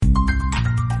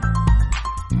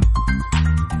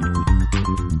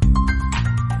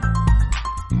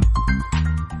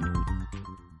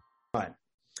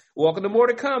Welcome to More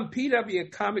to Come,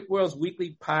 PW Comic World's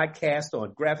weekly podcast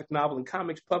on graphic novel and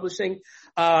comics publishing.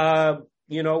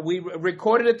 We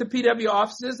recorded at the PW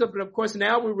offices, but of course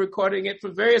now we're recording it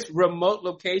from various remote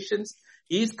locations,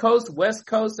 East Coast, West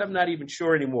Coast. I'm not even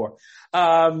sure anymore.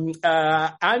 I'm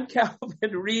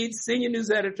Calvin Reed, Senior News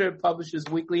Editor at Publishers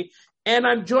Weekly, and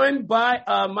I'm joined by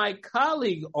my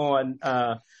colleague on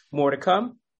More to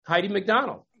Come, Heidi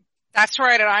McDonald. That's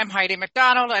right, and I'm Heidi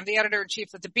McDonald. I'm the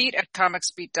editor-in-chief of The Beat at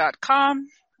comicsbeat.com,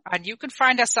 and you can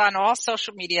find us on all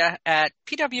social media at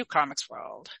PW Comics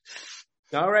World.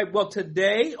 All right, well,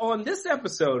 today on this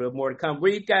episode of More to Come,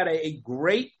 we've got a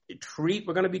great treat.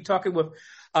 We're going to be talking with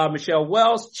Michelle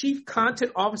Wells, Chief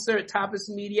Content Officer at Tapas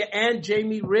Media, and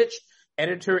Jamie Rich,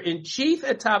 Editor-in-Chief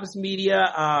at Tapas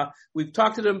Media. We've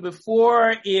talked to them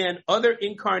before in other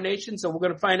incarnations, so we're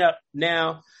going to find out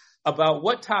now about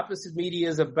what Tapas Media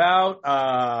is about,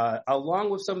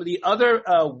 along with some of the other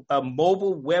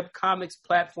mobile web comics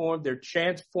platform. They're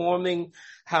transforming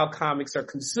how comics are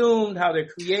consumed, how they're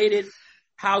created,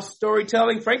 how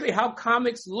storytelling, frankly, how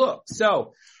comics look.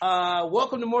 So,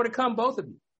 welcome to More to Come, both of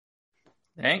you.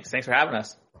 Thanks for having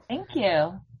us. Thank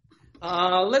you.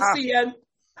 Let's see,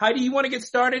 Heidi, you want to get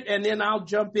started, and then I'll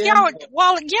jump in? So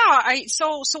what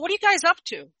are you guys up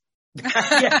to?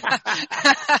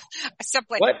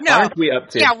 Simply, what aren't we up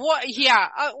to?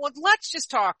 Well, let's just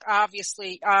talk.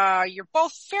 Obviously, you're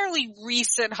both fairly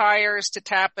recent hires to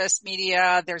Tapas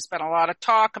Media. There's been a lot of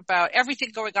talk about everything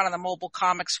going on in the mobile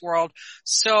comics world.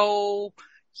 So,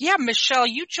 yeah, Michelle,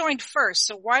 you joined first.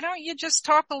 So why don't you just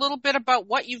talk a little bit about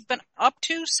what you've been up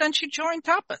to since you joined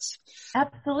Tapas?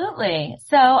 Absolutely.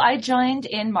 So I joined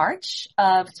in March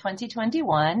of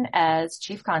 2021 as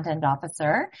Chief Content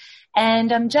Officer. And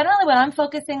generally what I'm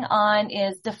focusing on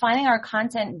is defining our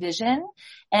content vision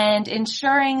and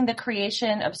ensuring the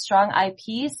creation of strong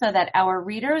IP so that our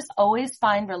readers always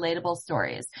find relatable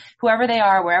stories. Whoever they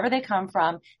are, wherever they come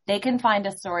from, they can find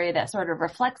a story that sort of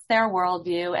reflects their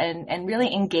worldview and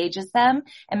really engages them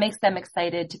and makes them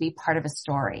excited to be part of a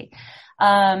story.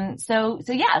 So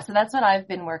that's what I've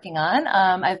been working on.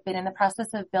 I've been in the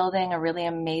process of building a really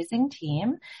amazing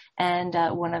team, and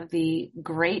one of the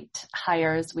great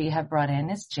hires we have brought in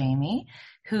is Jamie,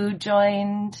 who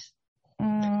joined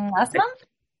last month.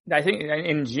 I think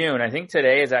in June. I think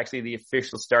today is actually the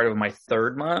official start of my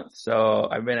third month. So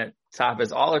I've been at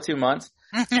Tapas all of 2 months.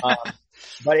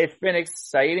 But it's been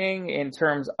exciting in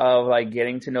terms of like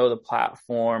getting to know the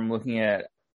platform, looking at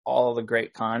all the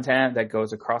great content that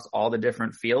goes across all the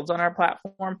different fields on our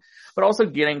platform, but also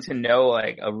getting to know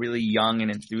like a really young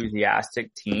and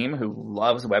enthusiastic team who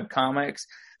loves webcomics.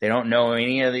 They don't know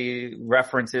any of the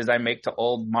references I make to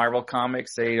old Marvel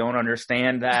comics. They don't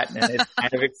understand that. And it's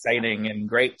kind of exciting and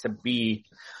great to be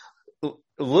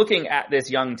looking at this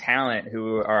young talent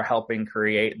who are helping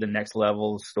create the next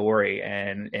level story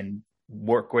and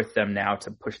work with them now to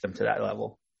push them to that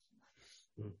level.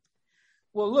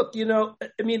 Well, look,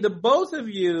 the both of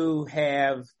you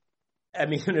have,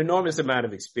 an enormous amount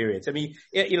of experience.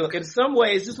 In some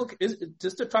ways,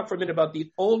 just to talk for a minute about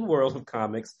the old world of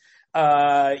comics,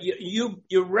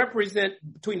 you represent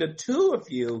between the two of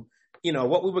you,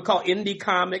 what we would call indie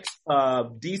comics,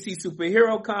 DC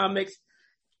superhero comics,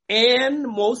 and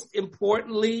most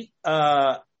importantly,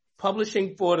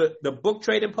 publishing for the book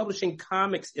trade and publishing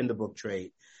comics in the book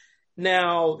trade.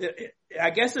 Now,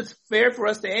 I guess it's fair for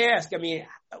us to ask,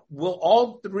 will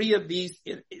all three of these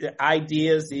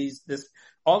ideas,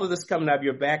 all of this coming out of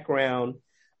your background,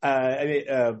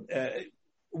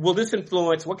 will this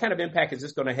influence, what kind of impact is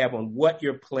this going to have on what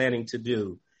you're planning to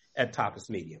do at Tapas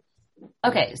Media?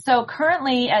 Okay, so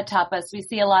currently at Tapas, we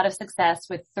see a lot of success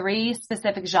with three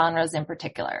specific genres in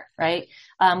particular, right?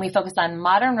 We focus on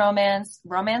modern romance,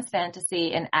 romance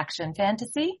fantasy, and action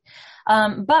fantasy.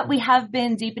 But we have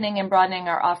been deepening and broadening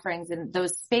our offerings in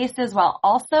those spaces while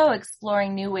also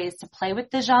exploring new ways to play with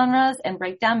the genres and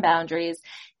break down boundaries.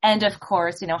 And of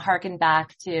course, harken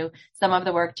back to some of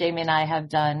the work Jamie and I have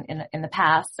done in the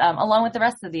past, along with the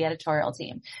rest of the editorial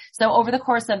team. So over the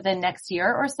course of the next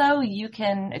year or so, you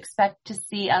can expect to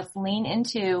see us lean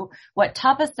into what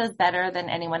Tapas does better than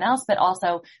anyone else, but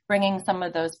also bringing some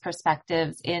of those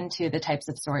perspectives into the types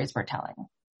of stories we're telling.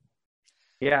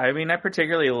 Yeah, I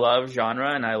particularly love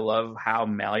genre, and I love how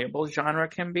malleable genre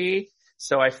can be.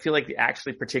 So I feel like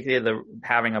actually particularly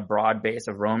having a broad base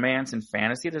of romance and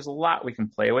fantasy, there's a lot we can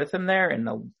play with in there, and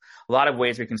a lot of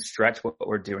ways we can stretch what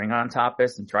we're doing on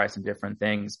Tapas and try some different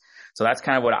things. So that's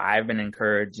kind of what I've been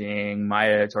encouraging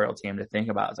my editorial team to think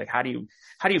about. It's like, how do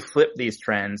you flip these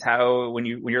trends? When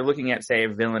you're looking at, say, a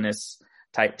villainous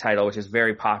type title, which is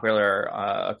very popular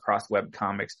across web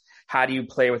comics, how do you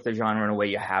play with the genre in a way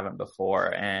you haven't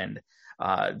before? And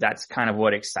that's kind of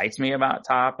what excites me about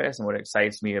Tapas, and what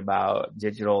excites me about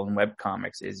digital and web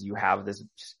comics is you have this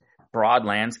broad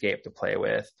landscape to play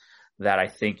with that I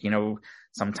think,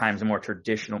 sometimes the more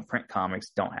traditional print comics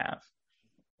don't have.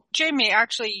 Jamie,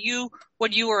 actually,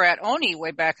 when you were at Oni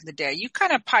way back in the day, you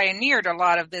kind of pioneered a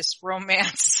lot of this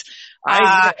romance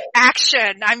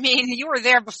action. I mean, you were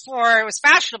there before it was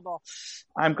fashionable.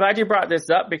 I'm glad you brought this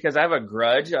up because I have a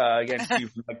grudge against you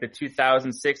from like the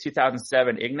 2006,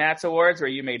 2007 Ignatz Awards, where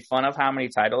you made fun of how many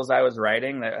titles I was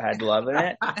writing that had love in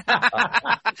it.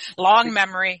 Long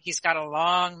memory. He's got a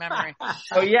long memory.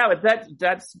 So yeah, but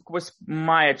that was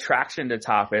my attraction to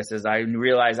Tapas, is I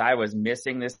realized I was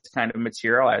missing this kind of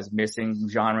material. I was missing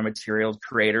genre materials,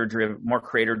 more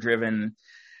creator-driven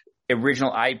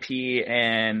original IP,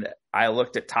 and I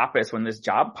looked at Tapas when this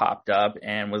job popped up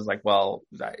and was like, well,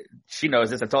 she knows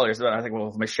this. I told her. So I was like, well,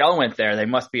 if Michelle went there, they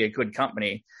must be a good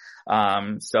company.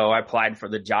 So I applied for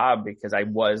the job because I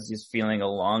was just feeling a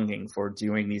longing for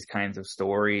doing these kinds of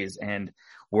stories and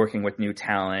working with new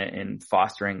talent and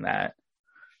fostering that.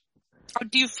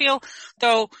 Do you feel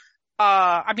though,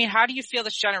 how do you feel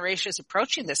this generation is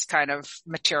approaching this kind of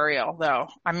material though?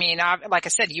 I mean, like I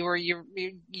said, you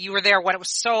were there when it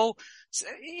was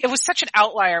such an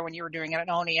outlier when you were doing it at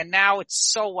Oni, and now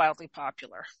it's so wildly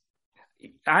popular.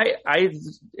 I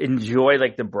enjoy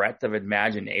like the breadth of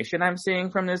imagination I'm seeing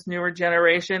from this newer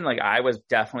generation. Like I was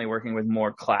definitely working with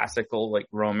more classical like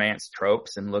romance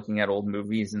tropes and looking at old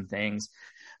movies and things.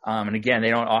 And again, they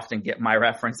don't often get my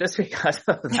references because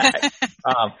of that.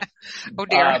 Oh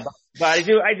dear. But I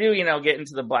do, get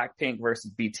into the Blackpink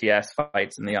versus BTS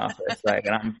fights in the office, like,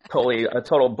 and I'm a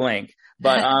total blank.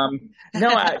 But,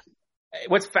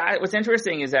 what's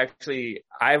interesting is actually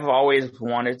I've always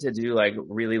wanted to do like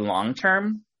really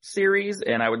long-term series,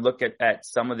 and I would look at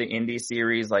some of the indie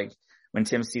series, like when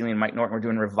Tim Seeley and Mike Norton were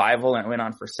doing Revival, and it went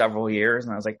on for several years,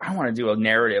 and I was like, I want to do a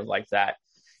narrative like that.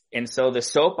 And so the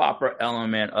soap opera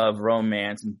element of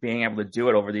romance and being able to do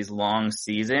it over these long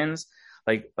seasons,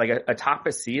 like a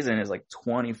Tapas season is like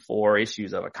 24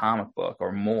 issues of a comic book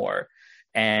or more,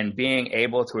 and being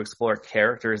able to explore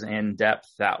characters in depth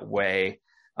that way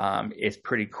is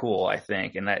pretty cool, I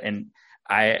think. And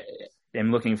I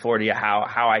am looking forward to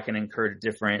how I can encourage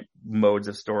different modes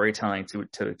of storytelling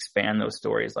to expand those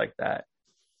stories like that.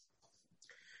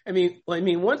 I mean,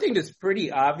 one thing that's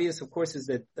pretty obvious, of course, is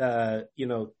that,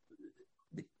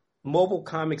 mobile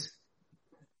comics,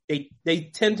 they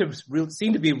tend to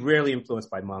seem to be rarely influenced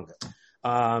by manga.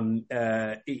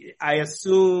 I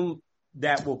assume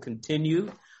that will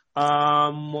continue.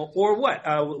 Or what?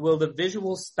 Will the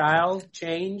visual style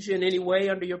change in any way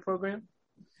under your program?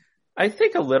 I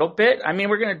think a little bit. I mean,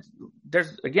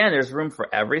 there's room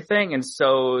for everything. And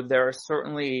so there are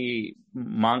certainly,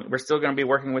 we're still going to be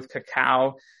working with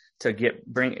Kakao to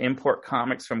bring import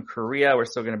comics from Korea. We're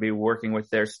still going to be working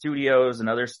with their studios and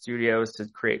other studios to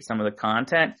create some of the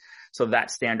content. So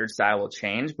that standard style will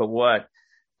change. But what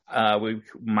we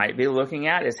might be looking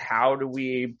at is how do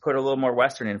we put a little more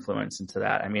Western influence into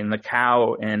that? I mean, The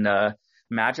Cow and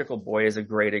Magical Boy is a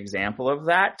great example of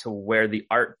that, to where the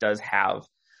art does have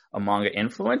a manga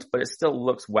influence, but it still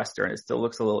looks Western. It still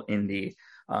looks a little indie.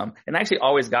 And I actually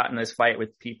always got in this fight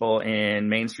with people in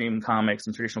mainstream comics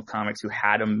and traditional comics who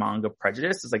had a manga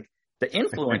prejudice. It's like the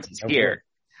influence is here.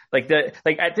 Like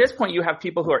at this point, you have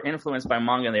people who are influenced by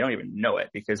manga and they don't even know it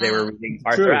because they were reading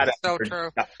Arthur Adams or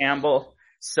Scott Campbell.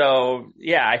 So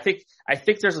yeah, I think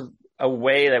there's a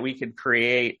way that we could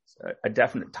create a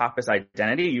definite Tapas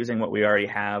identity using what we already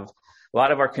have. A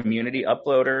lot of our community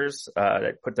uploaders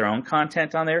that put their own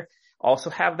content on there also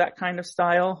have that kind of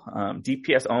style.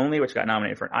 DPS Only, which got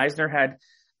nominated for an Eisner, had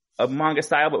a manga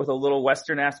style, but with a little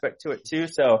Western aspect to it too.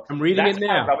 So I'm reading it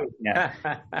now.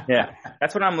 Yeah,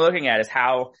 that's what I'm looking at, is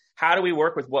how do we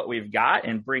work with what we've got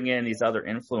and bring in these other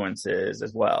influences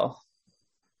as well.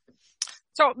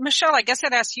 So Michelle, I guess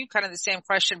I'd ask you kind of the same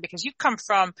question, because you come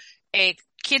from a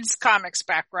kids comics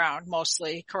background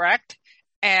mostly, correct?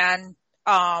 And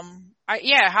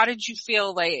how did you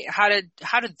feel like how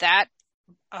did that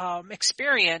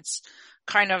experience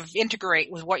kind of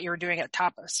integrate with what you were doing at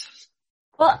Tapas?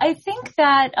 Well, I think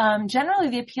that generally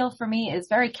the appeal for me is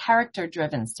very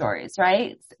character-driven stories,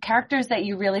 right? Characters that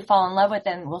you really fall in love with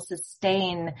and will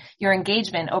sustain your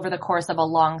engagement over the course of a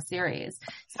long series.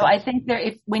 So I think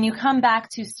when you come back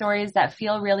to stories that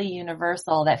feel really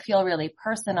universal, that feel really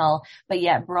personal, but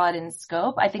yet broad in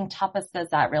scope, I think Tapas does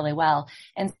that really well.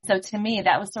 And so to me,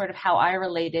 that was sort of how I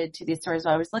related to these stories.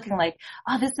 I was looking like,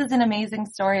 oh, this is an amazing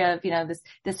story of,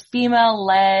 this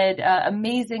female-led,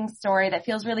 amazing story that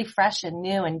feels really fresh and new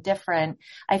new and different,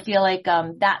 I feel like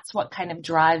that's what kind of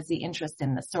drives the interest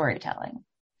in the storytelling.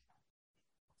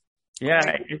 Yeah,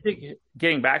 I think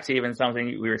getting back to even something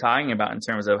we were talking about in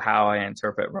terms of how I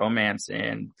interpret romance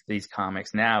in these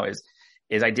comics now is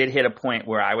I did hit a point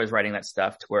where I was writing that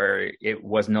stuff to where it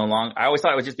was no longer, I always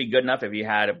thought it would just be good enough if you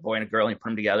had a boy and a girl and you put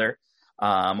them together,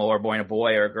 or a boy and a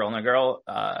boy or a girl and a girl.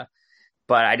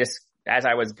 But I just, as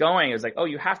I was going, it was like, oh,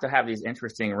 you have to have these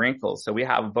interesting wrinkles. So we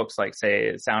have books like,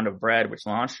 say, Sound of Bread, which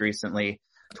launched recently,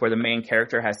 to where the main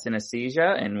character has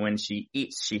synesthesia, and when she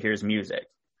eats, she hears music.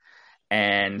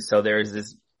 And so there's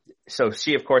this, so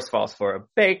she of course falls for a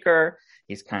baker.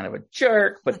 He's kind of a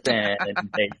jerk, but then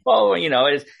they follow,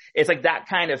 it's like that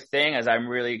kind of thing, as I'm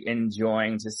really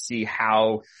enjoying to see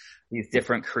how these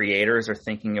different creators are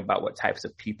thinking about what types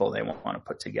of people they want to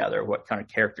put together, what kind of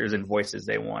characters and voices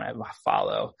they want to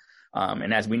follow.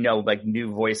 And as we know, like,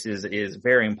 new voices is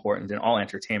very important in all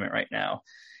entertainment right now.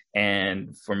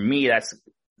 And for me,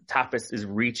 Tapas is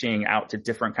reaching out to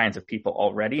different kinds of people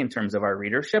already in terms of our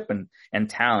readership and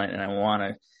talent. And I want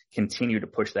to continue to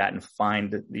push that and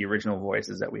find the original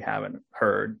voices that we haven't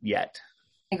heard yet.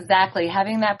 Exactly.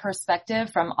 Having that perspective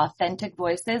from authentic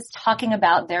voices talking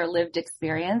about their lived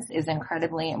experience is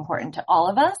incredibly important to all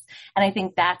of us. And I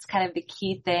think that's kind of the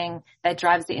key thing that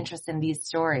drives the interest in these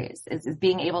stories is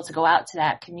being able to go out to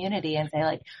that community and say,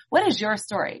 like, what is your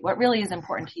story? What really is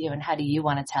important to you and how do you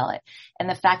want to tell it? And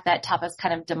the fact that Tapas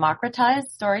kind of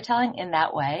democratized storytelling in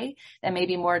that way that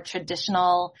maybe more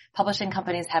traditional publishing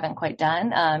companies haven't quite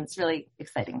done, it's really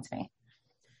exciting to me.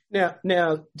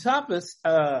 Now, Tapas,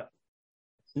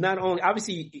 not only,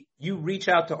 obviously you reach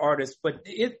out to artists, but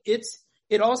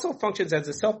it also functions as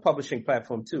a self-publishing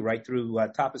platform too, right? Through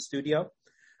Tapas Studio.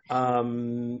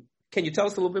 Can you tell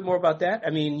us a little bit more about that? I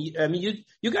mean,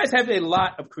 you guys have a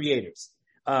lot of creators,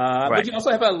 right, but you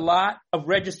also have a lot of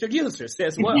registered users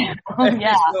as well.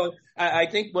 Yeah. So I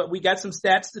think we got some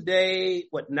stats today,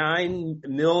 9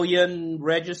 million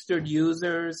registered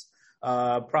users,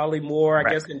 probably more, I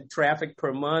guess, in traffic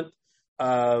per month.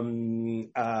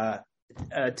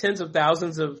 Tens of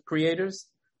thousands of creators.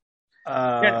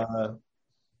 So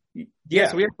we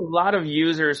have a lot of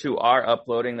users who are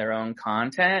uploading their own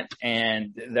content,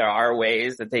 and there are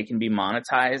ways that they can be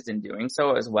monetized in doing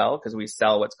so as well, because we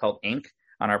sell what's called ink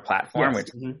on our platform, which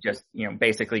just,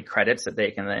 basically credits that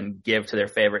they can then give to their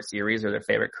favorite series or their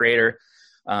favorite creator.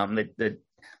 The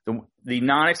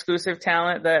non-exclusive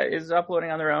talent that is uploading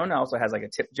on their own also has like a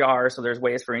tip jar. So there's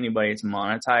ways for anybody to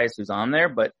monetize who's on there,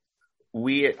 but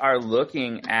we are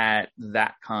looking at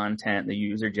that content, the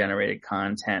user-generated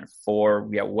content for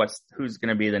who's going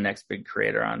to be the next big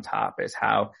creator on Tapas.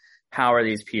 How are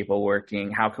these people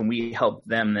working? How can we help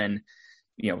them then,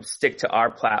 stick to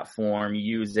our platform,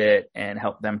 use it, and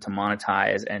help them to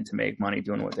monetize and to make money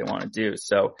doing what they want to do?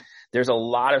 So there's a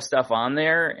lot of stuff on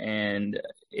there, and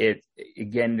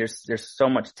there's so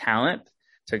much talent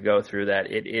to go through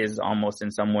that it is almost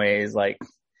in some ways like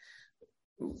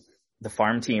the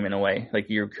farm team in a way, like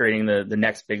you're creating the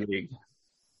next big league.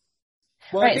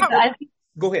 Well, right.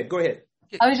 Go ahead.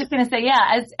 I was just going to say,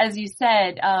 as you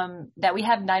said, that we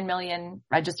have 9 million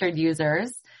registered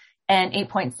users and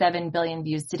 8.7 billion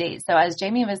views to date. So as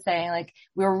Jamie was saying, like,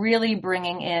 we're really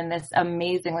bringing in this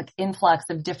amazing influx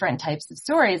of different types of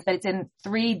stories, but it's in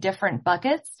 3 different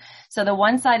buckets. So the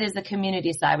one side is the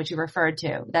community side, which you referred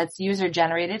to. That's user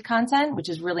generated content, which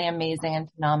is really amazing and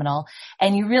phenomenal.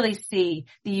 And you really see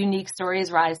the unique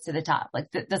stories rise to the top. Like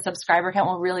the subscriber count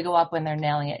will really go up when they're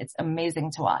nailing it. It's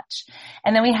amazing to watch.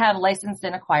 And then we have licensed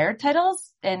and acquired titles.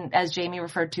 And as Jamie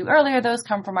referred to earlier, those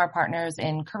come from our partners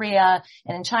in Korea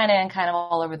and in China and kind of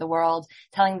all over the world,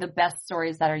 telling the best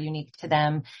stories that are unique to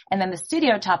them. And then the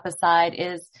studio Tapas side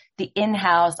is the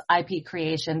in-house IP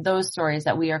creation, those stories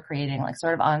that we are creating, like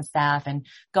sort of on staff and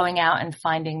going out and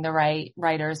finding the right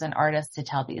writers and artists to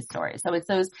tell these stories. So it's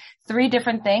those 3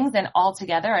 different things, and all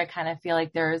together, I kind of feel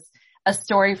like there's a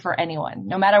story for anyone.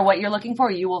 No matter what you're looking for,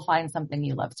 you will find something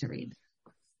you love to read.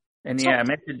 And I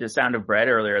mentioned The Sound of Bread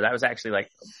earlier. That was actually like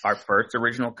our first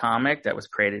original comic that was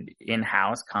created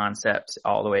in-house, concept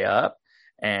all the way up,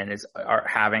 and are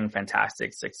having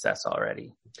fantastic success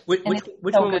already. Which one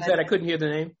was that? I couldn't hear the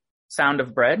name. Sound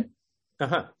of Bread.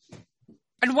 Uh-huh.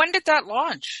 And when did that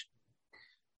launch?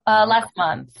 Last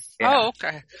month. Yeah. Oh,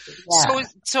 okay. Yeah.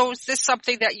 So is this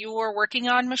something that you were working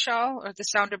on, Michelle, or The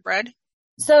Sound of Bread?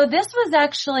 So this was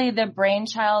actually the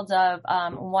brainchild of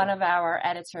one of our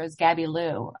editors, Gabby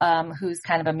Liu, who's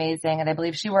kind of amazing. And I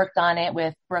believe she worked on it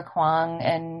with Brooke Huang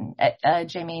and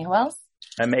Jamie, who else?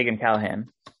 And Megan Callahan.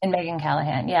 And Megan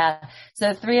Callahan, yeah.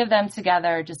 So the 3 of them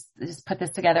together just put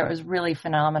this together. It was really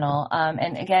phenomenal.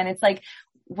 And again, it's like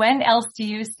when else do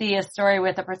you see a story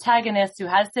with a protagonist who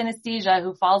has synesthesia,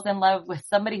 who falls in love with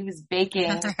somebody who's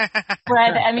baking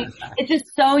bread? I mean, it's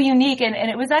just so unique. And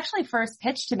it was actually first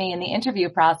pitched to me in the interview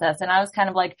process. And I was kind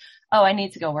of like, oh, I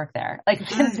need to go work there. Like,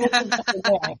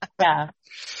 yeah.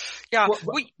 Yeah.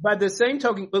 Well, by the same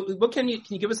token, what can you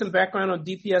give us some background on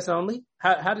DPS Only?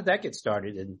 How did that get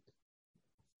started? And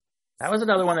that was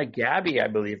another one that Gabby, I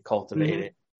believe,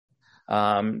 cultivated.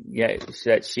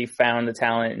 She found the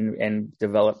talent and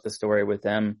developed the story with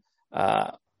them.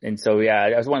 And so,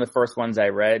 that was one of the first ones I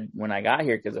read when I got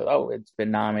here because, it's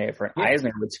been nominated for an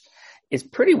Eisner, which is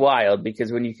pretty wild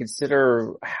because when you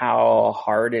consider how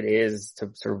hard it is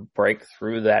to sort of break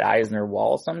through that Eisner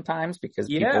wall sometimes because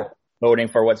people voting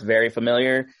for what's very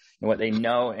familiar and what they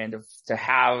know, and to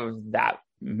have that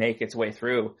make its way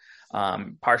through,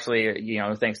 partially,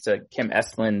 thanks to Kim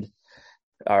Estlund,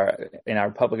 in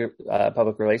our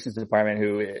public relations department,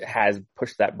 who has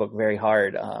pushed that book very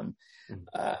hard.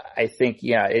 I think,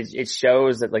 it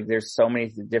shows that like there's so many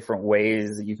different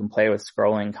ways that you can play with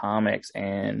scrolling comics,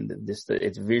 and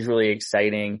it's visually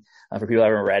exciting. For people who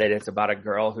haven't read it, it's about a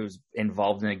girl who's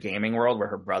involved in a gaming world where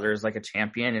her brother is like a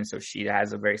champion, and so she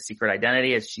has a very secret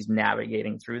identity as she's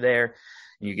navigating through there.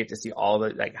 And you get to see all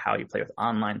the like how you play with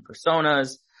online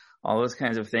personas, all those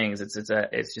kinds of things. It's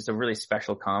just a really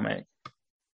special comic.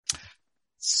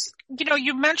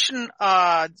 You mentioned,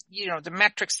 the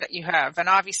metrics that you have, and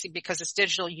obviously because it's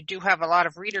digital, you do have a lot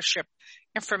of readership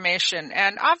information.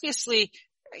 And obviously,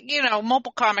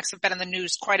 mobile comics have been in the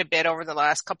news quite a bit over the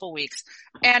last couple of weeks.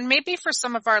 And maybe for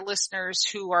some of our listeners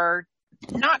who are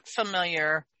not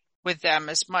familiar with them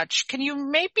as much, can you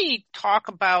maybe talk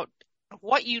about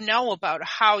what you know about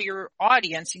how your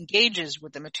audience engages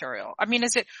with the material? I mean,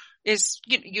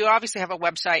 you obviously have a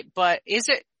website, but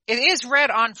it is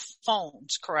read on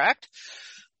phones, correct?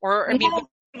 Or, what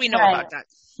do we know about that?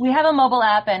 We have a mobile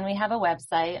app and we have a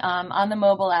website. On the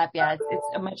mobile app, it's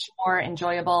a much more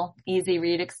enjoyable, easy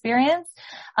read experience.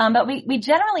 But we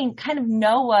generally kind of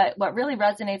know what really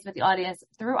resonates with the audience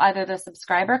through either the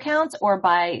subscriber counts or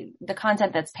by the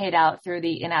content that's paid out through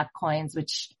the in-app coins,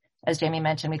 which, as Jamie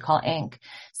mentioned, we call ink.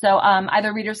 So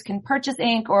either readers can purchase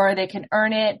ink or they can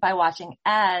earn it by watching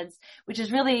ads, which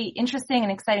is really interesting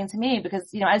and exciting to me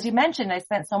because, as you mentioned, I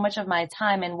spent so much of my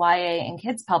time in YA and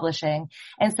kids publishing.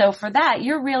 And so for that,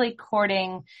 you're really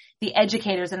courting the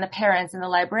educators and the parents and the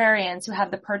librarians who have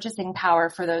the purchasing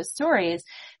power for those stories.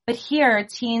 But here,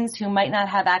 teens who might not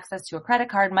have access to a credit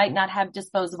card, might not have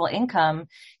disposable income,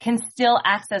 can still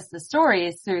access the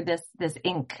stories through this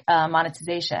ink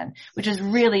monetization, which is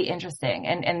really interesting.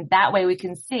 And that way we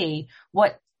can see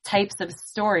what types of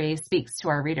stories speaks to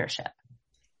our readership.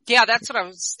 Yeah, that's what I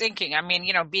was thinking. I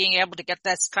mean, being able to get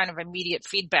this kind of immediate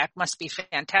feedback must be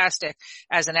fantastic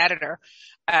as an editor.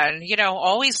 And,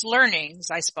 always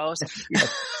learnings, I suppose.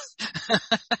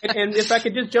 And if I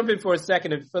could just jump in for a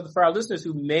second, for our listeners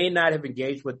who may not have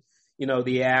engaged with,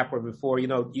 the app or before,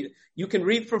 you can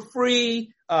read for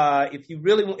free. If you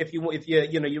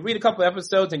read a couple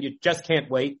episodes and you just can't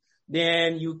wait,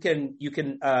 then you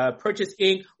can purchase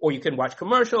ink, or you can watch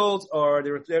commercials, or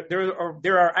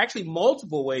there are actually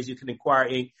multiple ways you can acquire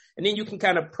ink, and then you can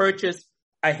kind of purchase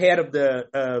ahead of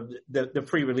the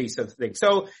free release of things.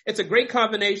 So it's a great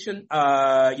combination.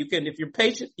 You can, if you're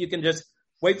patient, you can just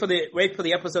wait for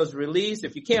the episode's release.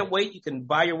 If you can't wait, you can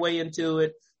buy your way into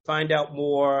it, find out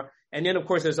more. And then of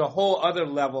course there's a whole other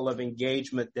level of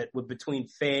engagement between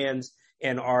fans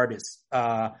and artists,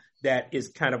 that is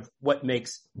kind of what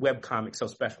makes webcomics so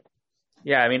special.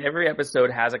 Yeah, I mean, every episode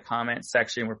has a comment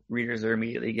section where readers are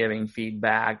immediately giving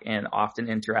feedback and often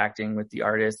interacting with the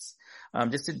artists.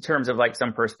 Just in terms of like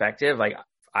some perspective, like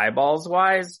eyeballs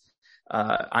wise,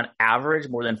 on average,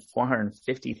 more than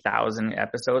 450,000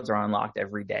 episodes are unlocked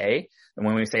every day. And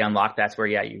when we say unlocked, that's where,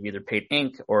 you've either paid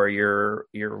ink or you're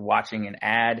watching an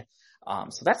ad.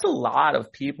 So that's a lot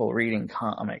of people reading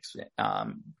comics.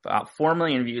 About 4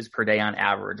 million views per day on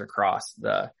average across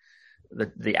the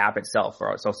app itself.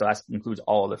 So that includes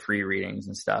all of the free readings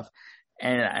and stuff.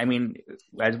 And I mean,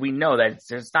 as we know, that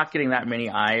there's not getting that many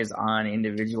eyes on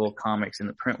individual comics in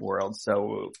the print world.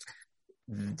 So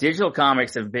digital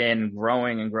comics have been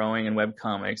growing and growing in web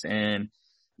comics, and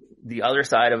the other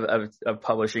side of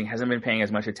publishing hasn't been paying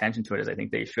as much attention to it as I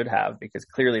think they should have, because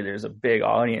clearly there's a big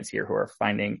audience here who are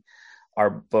finding our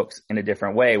books in a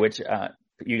different way, which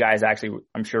you guys actually,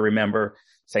 I'm sure, remember.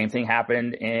 Same thing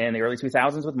happened in the early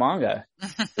 2000s with manga,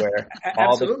 where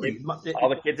all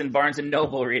the kids in Barnes and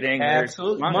Noble reading.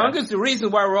 Absolutely. Manga's the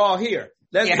reason why we're all here.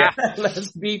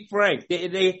 Let's be frank.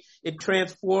 It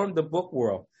transformed the book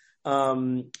world.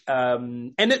 And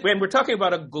we're talking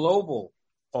about a global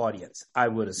audience, I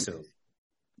would assume.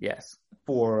 Yes.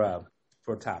 For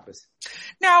Tapas.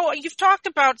 Now, you've talked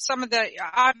about some of the,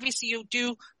 obviously you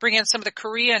do bring in some of the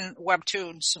Korean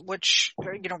webtoons, which,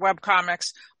 web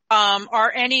comics.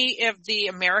 Are any of the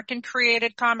American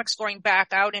created comics going back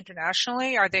out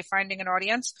internationally? Are they finding an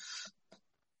audience?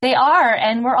 They are,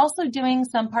 and we're also doing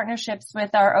some partnerships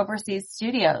with our overseas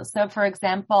studios. So, for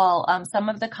example, some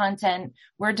of the content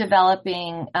we're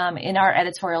developing in our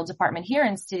editorial department here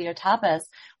in Studio Tapas,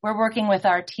 we're working with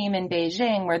our team in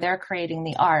Beijing where they're creating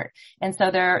the art. And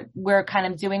so we're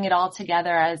kind of doing it all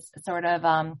together as sort of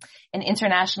an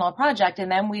international project.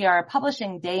 And then we are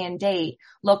publishing day and date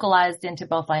localized into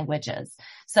both languages.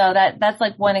 So that's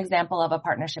like one example of a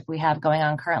partnership we have going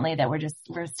on currently that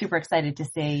we're super excited to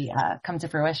see come to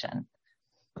fruition.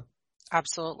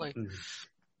 Absolutely.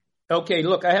 Okay,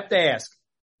 look, I have to ask,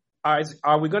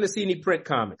 are we going to see any print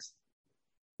comics?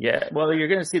 Yeah, well, you're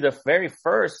going to see the very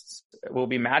first will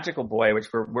be Magical Boy, which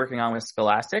we're working on with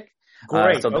Scholastic.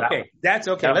 Great. That's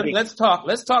okay. Let's talk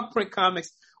print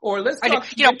comics, or let's talk.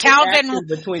 Calvin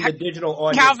between the digital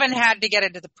audience. Calvin had to get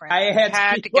into the print. I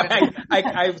had to get into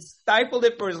I stifled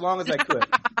it for as long as I could.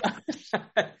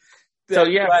 So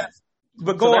yeah.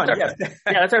 But go on. Yeah,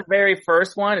 that's our very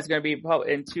first one. It's going to be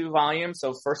in 2 volumes.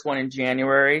 So first one in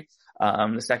January,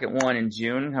 the second one in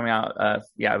June, coming out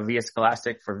via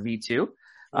Scholastic for V2.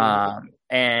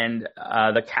 And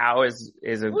the Cow is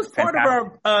it was part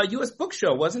of our U.S. Book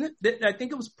Show, wasn't it? I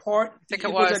think it was part. It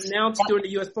was announced during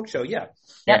the U.S. Book Show. Yeah.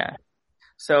 Yeah.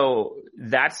 So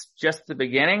that's just the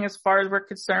beginning as far as we're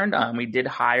concerned. We did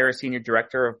hire a senior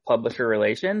director of publisher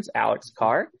relations, Alex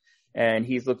Carr, and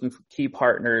he's looking for key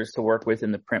partners to work with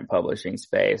in the print publishing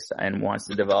space and wants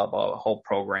to develop a whole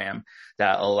program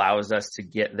that allows us to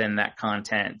get then that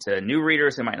content to new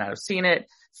readers who might not have seen it,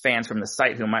 fans from the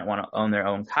site who might want to own their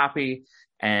own copy.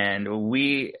 And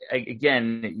we're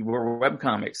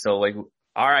webcomics. So like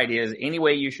our idea is any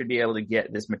way you should be able to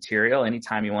get this material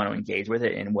anytime you want to engage with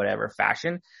it in whatever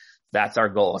fashion. That's our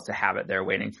goal, is to have it there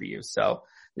waiting for you. So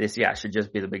this, should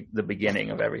just be the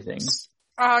beginning of everything.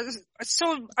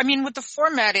 So, I mean, with the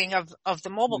formatting of the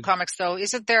mobile comics though, they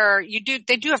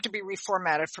do have to be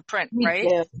reformatted for print,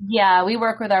 right? Yeah, we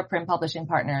work with our print publishing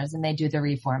partners and they do the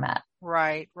reformat.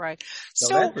 Right.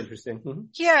 So that's interesting. Mm-hmm.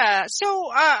 Yeah.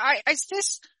 So, I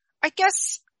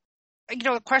guess,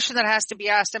 the question that has to be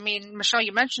asked, I mean, Michelle,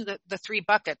 you mentioned the 3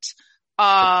 buckets.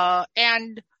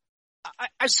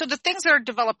 So the things that are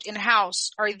developed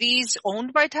in-house, are these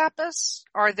owned by Tapas?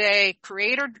 Are they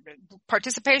creator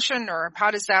participation, or how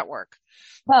does that work?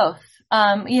 Both.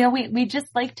 We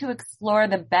just like to explore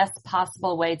the best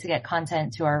possible way to get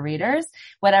content to our readers,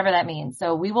 whatever that means.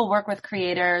 So we will work with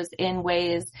creators in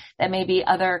ways that maybe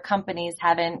other companies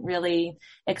haven't really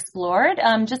explored,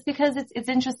 just because it's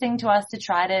interesting to us to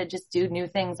try to just do new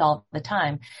things all the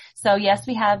time. So yes,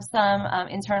 we have some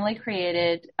internally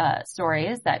created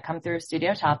stories that come through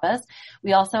Studio Tapas.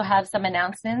 We also have some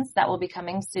announcements that will be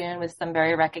coming soon with some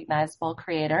very recognizable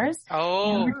creators.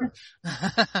 Oh.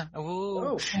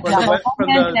 Ooh. From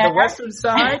the western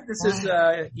side, this is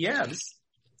Yes.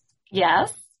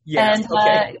 Yes. And,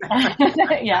 okay.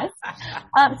 Yes.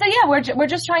 So we're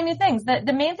just trying new things.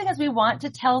 The main thing is we want to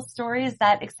tell stories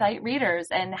that excite readers,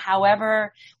 and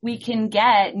however we can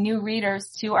get new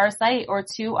readers to our site or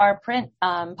to our print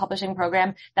publishing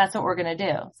program, that's what we're going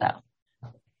to do. So.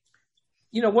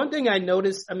 One thing I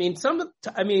noticed, I look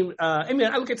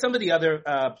at some of the other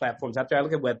platforms out there. I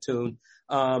look at Webtoon.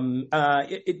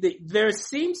 There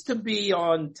seems to be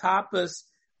on Tapas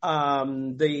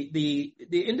the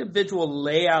individual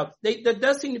layout. There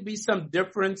does seem to be some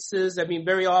differences. I mean,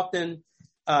 very often,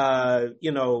 a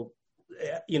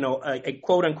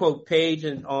quote unquote page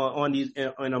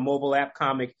on a mobile app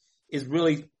comic is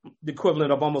really the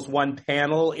equivalent of almost one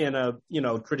panel in a,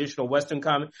 traditional Western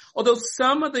comic. Although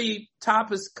some of the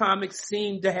Tapas comics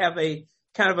seem to have a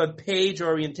kind of a page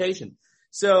orientation.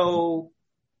 So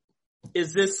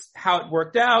is this how it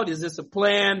worked out? Is this a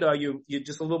plan? Are you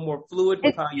just a little more fluid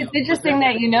with how you? It's interesting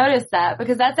that you noticed that,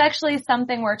 because that's actually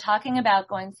something we're talking about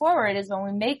going forward, is when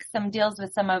we make some deals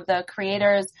with some of the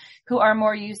creators who are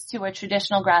more used to a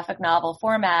traditional graphic novel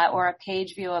format or a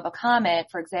page view of a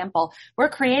comic, for example, we're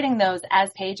creating those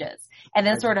as pages and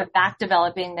then sort of back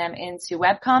developing them into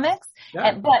web comics.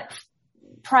 Yeah. But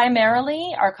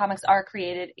primarily, our comics are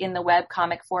created in the web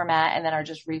comic format and then are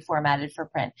just reformatted for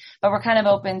print. But we're kind of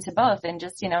open to both, and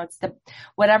just, it's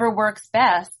whatever works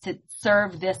best to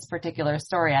serve this particular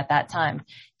story at that time.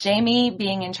 Jamie,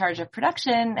 being in charge of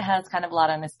production, has kind of a lot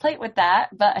on his plate with that,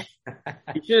 but.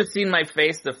 You should have seen my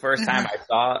face the first time I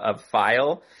saw a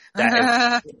file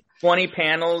that 20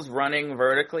 panels running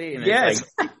vertically, and yes.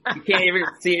 it's like you can't even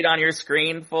see it on your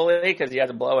screen fully because you have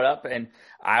to blow it up. And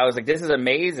I was like, this is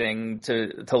amazing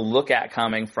to look at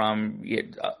coming from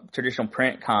traditional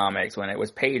print comics when it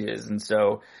was pages. And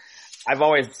so I've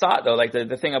always thought, though, like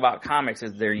the thing about comics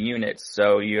is they're units.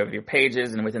 So you have your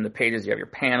pages, and within the pages you have your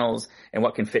panels, and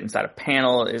what can fit inside a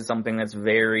panel is something that's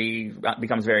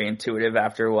becomes very intuitive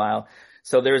after a while.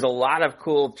 So there's a lot of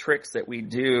cool tricks that we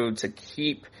do to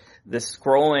keep the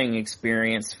scrolling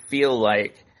experience feel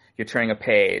like you're turning a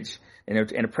page.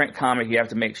 In a print comic, you have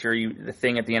to make sure the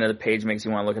thing at the end of the page makes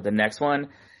you want to look at the next one.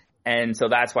 And so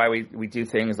that's why we do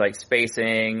things like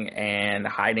spacing and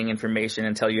hiding information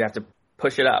until you have to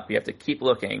push it up. You have to keep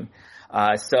looking.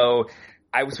 So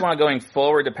I just want to, going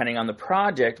forward, depending on the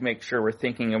project, make sure we're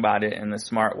thinking about it in the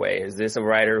smart way. Is this a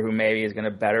writer who maybe is going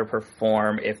to better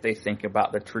perform if they think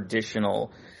about the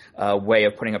traditional way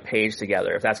of putting a page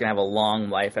together? If that's going to have a long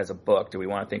life as a book, do we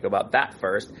want to think about that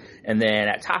first? And then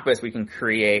at Tapas, we can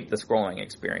create the scrolling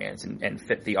experience and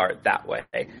fit the art that way.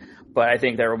 But I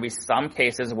think there will be some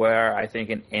cases where I think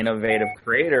an innovative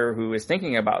creator who is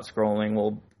thinking about scrolling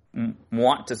will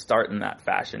want to start in that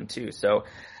fashion too. So,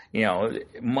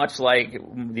 much like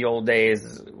the old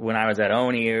days when I was at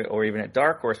Oni or even at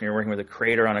Dark Horse, when you're working with a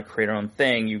creator on a creator-owned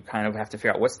thing, you kind of have to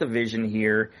figure out what's the vision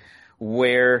here.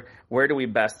 Where do we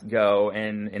best go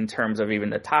in terms of even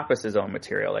the Tapas' own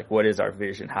material? Like, what is our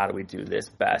vision? How do we do this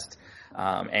best?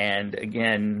 And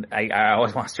again, I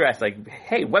always want to stress, like,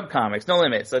 hey, webcomics, no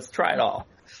limits. Let's try it all.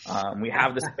 We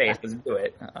have the space. Let's do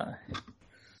it.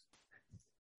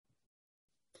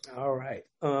 All right.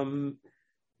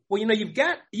 Well, you've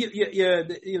got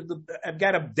I've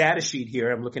got a data sheet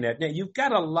here I'm looking at now. You've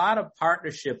got a lot of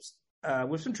partnerships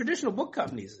with some traditional book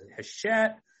companies,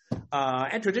 Hachette,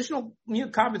 and traditional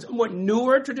comics, more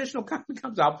newer traditional comic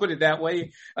companies. I'll put it that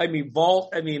way. I mean,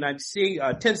 Vault. I mean, I'm seeing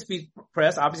 10 Speed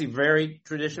Press, obviously very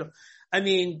traditional. I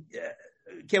mean,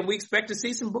 can we expect to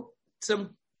see some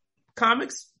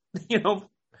comics,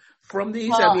 from these?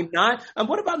 Well, I mean,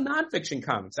 what about nonfiction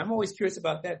comics? I'm always curious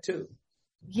about that too.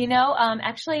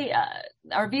 Actually,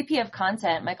 our VP of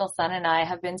content, Michael Sun, and I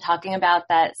have been talking about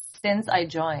that since I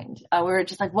joined. We were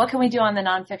just like, what can we do on the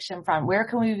nonfiction front? Where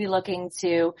can we be looking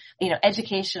to,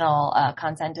 educational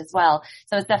content as well?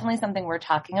 So it's definitely something we're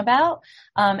talking about.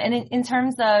 And in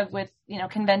terms of with,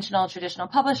 conventional, traditional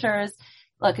publishers,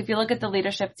 look, if you look at the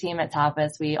leadership team at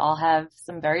Tapas, we all have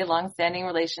some very long-standing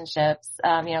relationships,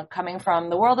 coming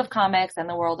from the world of comics and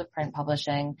the world of print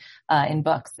publishing, in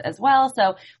books as well.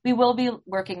 So we will be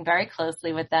working very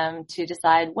closely with them to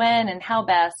decide when and how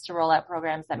best to roll out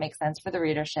programs that make sense for the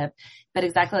readership. But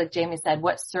exactly like Jamie said,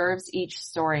 what serves each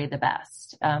story the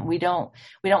best. We don't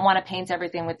want to paint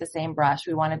everything with the same brush.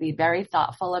 We want to be very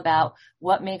thoughtful about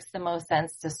what makes the most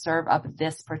sense to serve up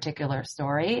this particular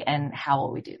story and how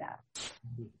will we do that.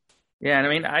 Yeah, and I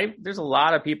mean, there's a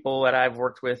lot of people that I've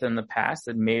worked with in the past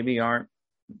that maybe aren't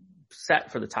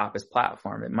set for the Tapas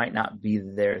platform. It might not be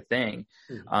their thing.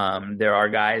 There are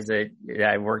guys that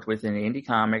I've worked with in indie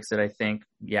comics that I think,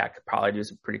 could probably do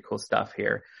some pretty cool stuff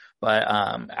here. But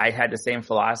I had the same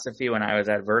philosophy when I was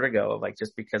at Vertigo, like,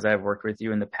 just because I've worked with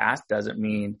you in the past doesn't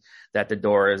mean that the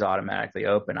door is automatically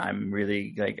open. I'm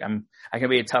really I can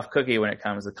be a tough cookie when it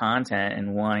comes to content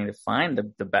and wanting to find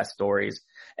the best stories.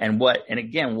 And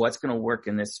again, what's going to work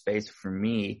in this space for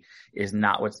me is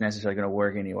not what's necessarily going to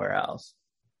work anywhere else.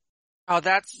 Oh,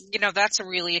 that's a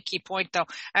really a key point though.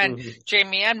 And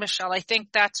Jamie and Michelle, I think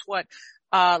that's what,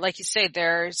 like you say,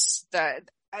 there's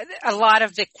a lot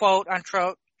of the quote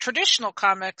unquote traditional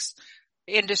comics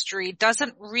industry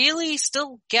doesn't really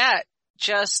still get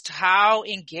just how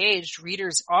engaged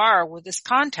readers are with this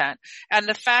content. And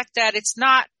the fact that it's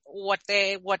not what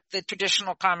the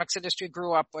traditional comics industry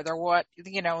grew up with or what,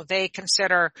 they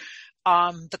consider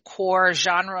the core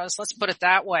genres, let's put it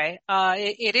that way.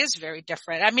 It is very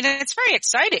different. I mean, it's very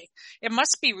exciting. It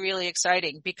must be really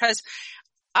exciting because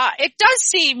it does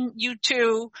seem you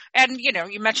two, and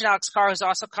you mentioned Alex Carr, who's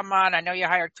also come on. I know you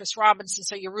hired Chris Robinson,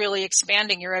 so you're really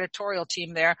expanding your editorial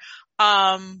team there.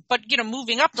 But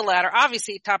moving up the ladder,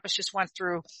 obviously Tapas just went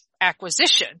through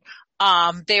acquisition.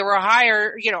 They were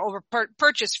hired,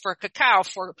 purchased for Cacao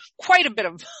for quite a bit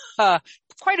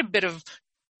of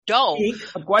dough. Ink,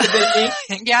 quite a bit of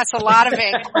ink. Yes, a lot of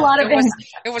ink. A lot of ink.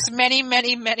 It was many,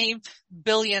 many, many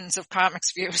billions of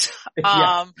comics views. So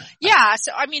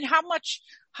I mean, how much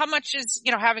is,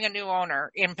 having a new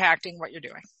owner impacting what you're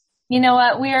doing? You know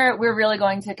what? We're really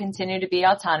going to continue to be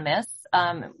autonomous.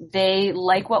 They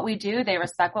like what we do, they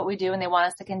respect what we do, and they want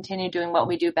us to continue doing what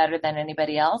we do better than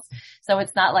anybody else. So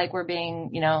it's not like we're being,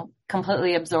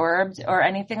 completely absorbed or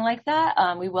anything like that.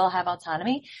 We will have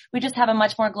autonomy. We just have a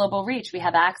much more global reach. We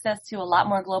have access to a lot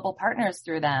more global partners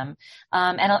through them,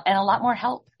 and a lot more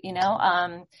help.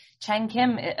 Chang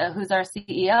Kim, who's our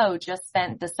CEO, just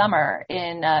spent the summer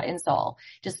in Seoul,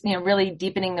 just, really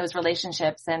deepening those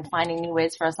relationships and finding new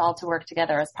ways for us all to work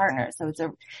together as partners. So it's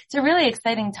a really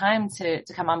exciting time to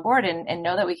come on board and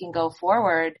know that we can go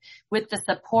forward with the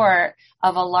support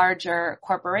of a larger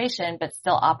corporation, but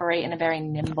still operate in a very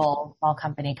nimble, small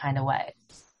company kind of way.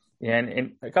 Yeah,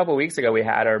 and a couple of weeks ago, we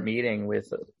had our meeting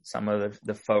with some of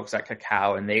the folks at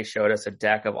Kakao, and they showed us a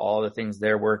deck of all the things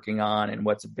they're working on and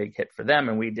what's a big hit for them.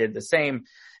 And we did the same.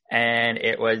 And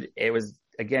it was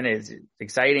again, it's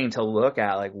exciting to look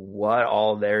at like what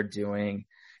all they're doing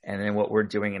and then what we're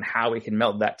doing and how we can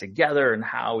meld that together and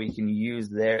how we can use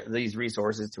these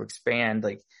resources to expand.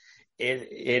 Like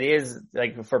it is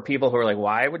like for people who are like,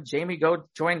 why would Jamie go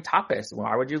join Tapas?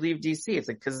 Why would you leave DC? It's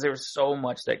like, cause there's so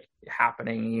much like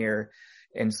happening here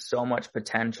and so much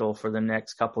potential for the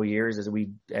next couple of years as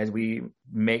we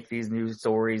make these new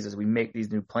stories, as we make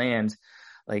these new plans.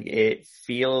 Like it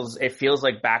feels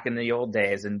like back in the old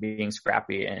days and being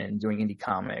scrappy and doing indie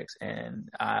comics. And,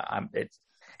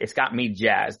 it's got me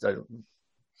jazzed.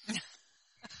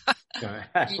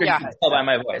 Yeah. Tell by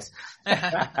my voice.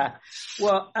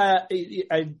 Well,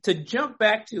 to jump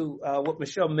back to what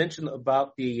Michelle mentioned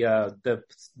about the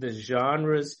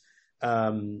genres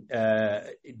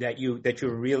that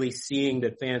you're really seeing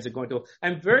that fans are going to,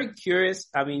 I'm very curious.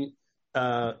 I mean,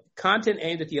 content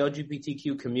aimed at the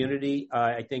LGBTQ community,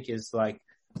 I think is like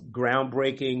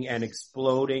groundbreaking and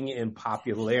exploding in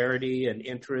popularity and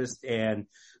interest and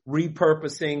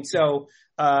repurposing. So,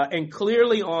 and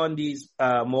clearly on these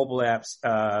mobile apps,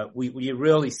 we're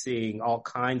really seeing all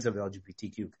kinds of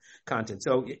LGBTQ content.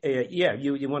 So,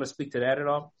 you want to speak to that at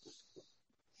all?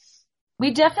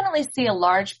 We definitely see a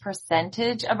large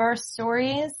percentage of our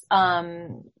stories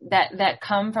that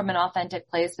come from an authentic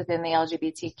place within the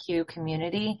LGBTQ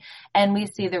community, and we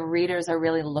see the readers are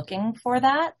really looking for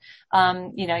that.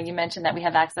 You mentioned that we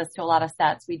have access to a lot of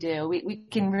stats. We do. We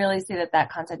can really see that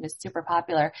content is super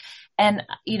popular, and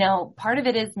part of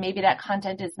it is maybe that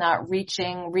content is not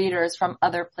reaching readers from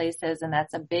other places, and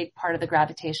that's a big part of the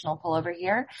gravitational pull over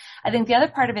here. I think the other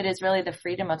part of it is really the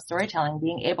freedom of storytelling,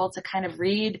 being able to kind of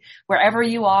read wherever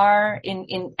you are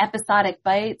in episodic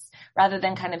bites rather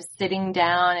than kind of sitting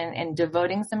down and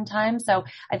devoting some time. So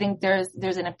I think there's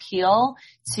an appeal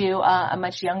to a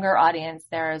much younger audience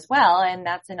there as well. And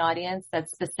that's an audience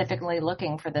that's specifically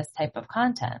looking for this type of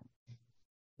content.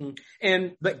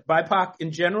 And like BIPOC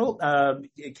in general,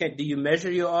 do you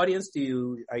measure your audience?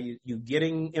 Are you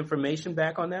getting information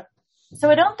back on that? So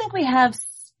I don't think we have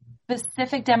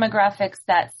specific demographics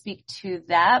that speak to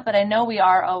that, but I know we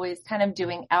are always kind of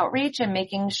doing outreach and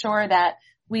making sure that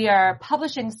we are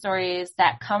publishing stories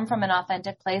that come from an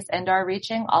authentic place and are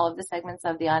reaching all of the segments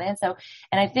of the audience. So,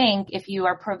 and I think if you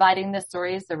are providing the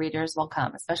stories, the readers will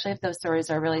come, especially if those stories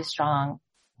are really strong.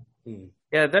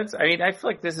 Yeah, I feel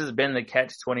like this has been the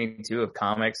catch-22 of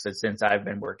comics since I've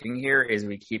been working here is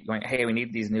we keep going, hey, we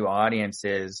need these new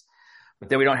audiences. But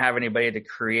then we don't have anybody to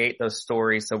create those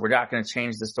stories, so we're not going to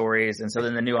change the stories, and so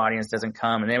then the new audience doesn't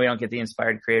come, and then we don't get the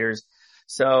inspired creators.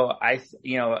 So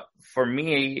for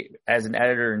me as an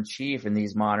editor-in-chief in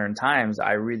these modern times,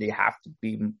 I really have to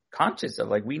be conscious of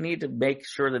we need to make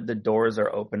sure that the doors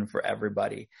are open for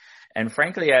everybody. And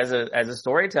frankly, as a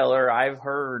storyteller, I've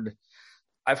heard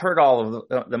all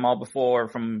of them all before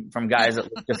from guys that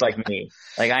look just like me.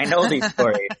 Like I know these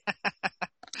stories.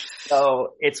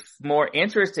 So it's more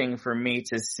interesting for me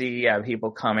to see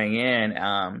people coming in.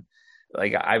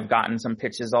 I've gotten some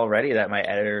pitches already that my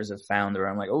editors have found where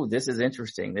I'm like, oh, this is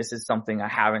interesting. This is something I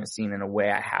haven't seen in a way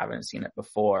I haven't seen it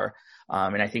before.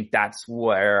 And I think that's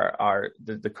where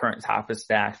the current Tapas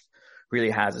staff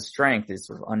really has a strength is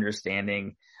sort of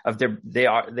understanding of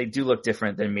they do look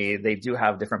different than me. They do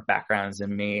have different backgrounds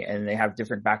than me, and they have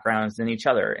different backgrounds than each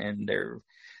other. And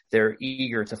they're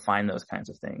eager to find those kinds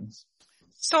of things.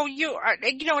 So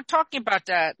talking about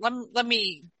that, let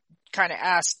me kind of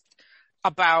ask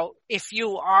about if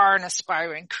you are an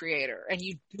aspiring creator and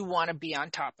you do want to be on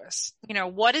Tapas,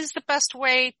 what is the best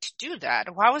way to do that?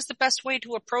 How is the best way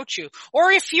to approach you?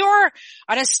 Or if you're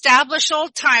an established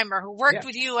old timer who worked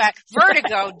with you at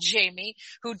Vertigo, Jamie,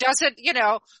 who doesn't,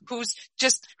 who's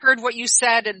just heard what you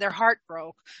said and their heart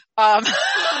broke.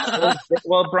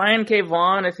 Well, Brian K.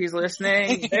 Vaughan, if he's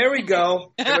listening, there we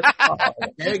go. There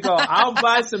we go. I'll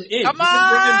buy some ink. Come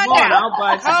on down. I'll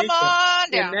buy some ink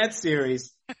down. In that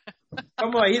series.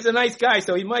 Come on, he's a nice guy,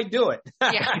 so he might do it.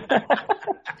 Yeah.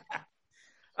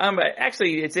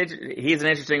 Actually, he's an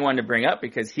interesting one to bring up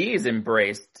because he's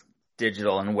embraced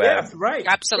digital and web. Yes, right.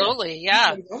 Absolutely.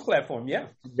 Yeah. On platform. Yeah.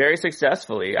 Very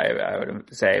successfully, I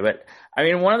would say. But I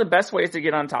mean, one of the best ways to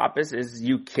get on Tapas is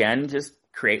you can just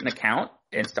create an account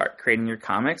and start creating your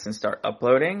comics and start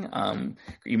uploading.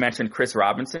 You mentioned Chris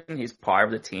Robinson. He's part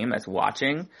of the team that's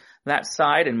watching that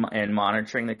side and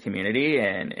monitoring the community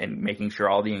and making sure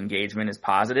all the engagement is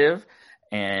positive.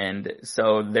 And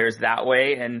so there's that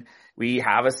way. And we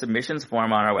have a submissions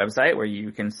form on our website where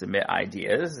you can submit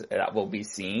ideas that will be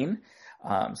seen.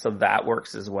 So that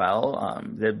works as well.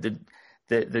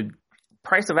 The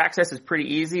price of access is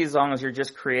pretty easy as long as you're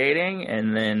just creating,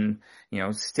 and then,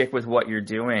 stick with what you're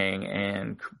doing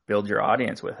and build your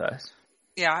audience with us.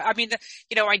 Yeah. I mean,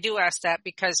 I do ask that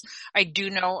because I do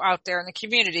know out there in the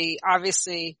community,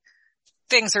 obviously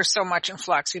things are so much in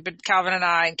flux. Calvin and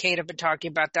I and Kate have been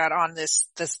talking about that on the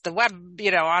web,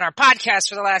 on our podcast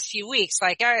for the last few weeks.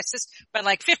 Like, it's just been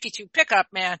like 52 pickup,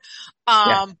 man.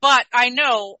 But I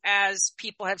know as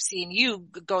people have seen you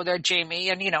go there, Jamie,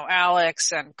 and,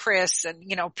 Alex and Chris and,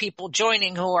 people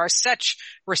joining who are such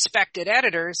respected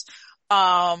editors,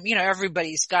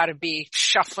 everybody's got to be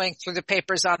shuffling through the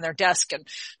papers on their desk and,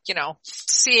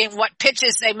 seeing what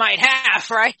pitches they might have,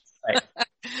 right? Right.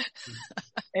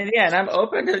 And I'm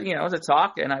open to, to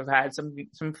talk, and I've had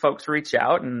some folks reach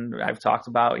out, and I've talked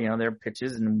about, their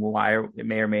pitches and why it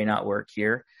may or may not work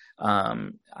here.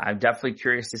 I'm definitely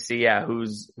curious to see,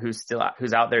 who's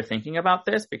out there thinking about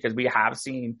this, because we have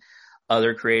seen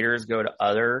other creators go to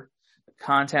other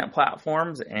content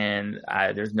platforms, and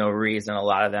there's no reason a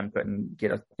lot of them couldn't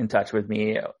get in touch with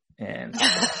me. And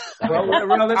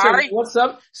what's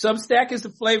up? Substack is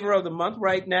the flavor of the month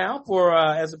right now for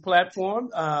as a platform.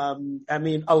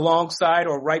 Alongside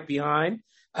or right behind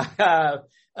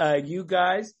you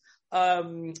guys.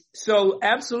 So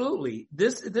absolutely,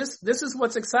 this is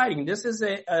what's exciting. This is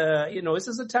this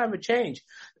is a time of change.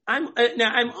 I'm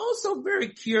also very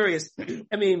curious.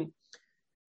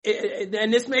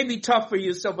 And this may be tough for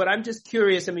you, but I'm just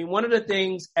curious. One of the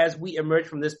things as we emerge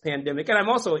from this pandemic, and I'm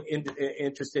also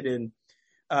interested in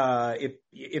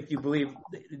if you believe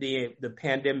the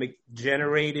pandemic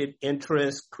generated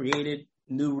interest, created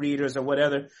new readers or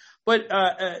whatever. But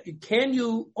can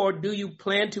you or do you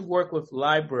plan to work with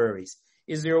libraries?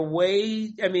 Is there a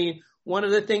way? One of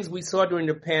the things we saw during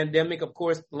the pandemic, of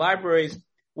course, libraries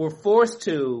were forced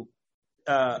to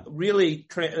really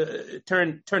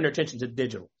turn their attention to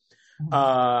digital,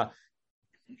 and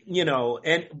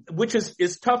which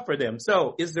is tough for them.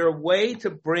 So is there a way to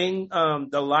bring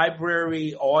the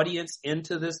library audience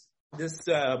into this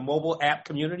mobile app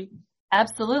community?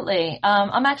 Absolutely.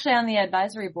 I'm actually on the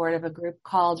advisory board of a group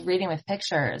called Reading with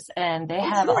Pictures, and they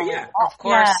have of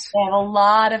course. They have a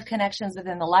lot of connections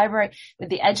within the library with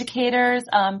the educators.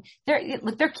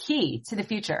 They're key to the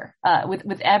future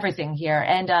with everything here,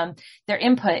 and their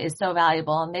input is so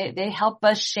valuable, and they help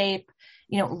us shape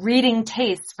reading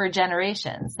tastes for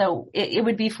generations. So it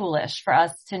would be foolish for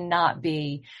us to not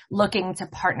be looking to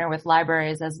partner with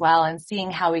libraries as well and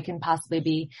seeing how we can possibly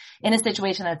be in a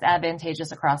situation that's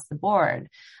advantageous across the board.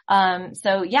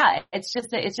 It's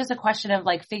just a question of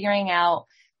like figuring out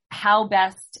how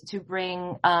best to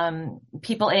bring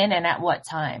people in and at what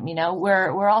time.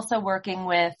 We're also working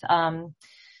with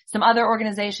some other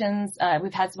organizations.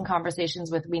 We've had some conversations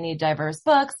with We Need Diverse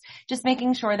Books, just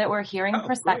making sure that we're hearing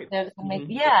perspectives.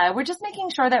 And we're just making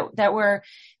sure that we're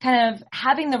kind of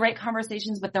having the right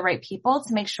conversations with the right people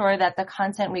to make sure that the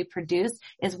content we produce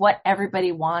is what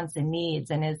everybody wants and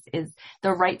needs and is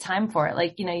the right time for it.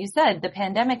 Like, you said, the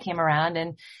pandemic came around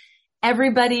and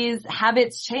everybody's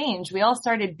habits change. We all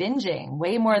started binging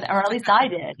way more, or at least I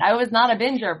did. I was not a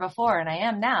binger before, and I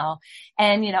am now.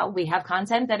 And, we have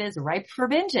content that is ripe for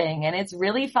binging, and it's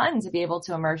really fun to be able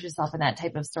to immerse yourself in that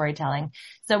type of storytelling.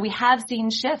 So we have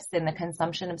seen shifts in the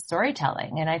consumption of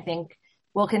storytelling, and I think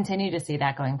we'll continue to see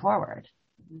that going forward.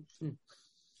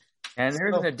 And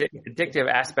there's an addictive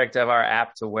aspect of our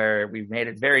app to where we've made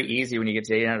it very easy when you get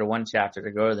to the end of one chapter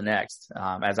to go to the next.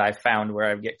 As I found where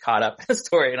I get caught up in the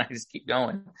story and I just keep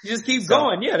going. You just keep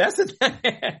going. Yeah, that's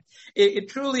it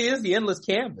truly is the endless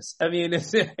canvas. You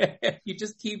just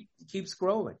keep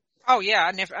scrolling. Oh yeah.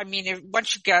 And if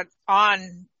once you get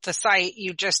on the site,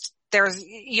 your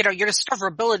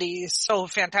discoverability is so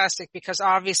fantastic because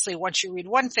obviously once you read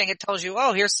one thing, it tells you,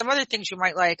 oh, here's some other things you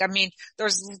might like.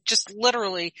 There's just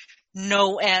literally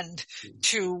no end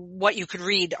to what you could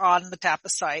read on the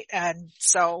Tapas site. And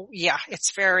so,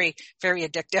 it's very, very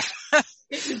addictive.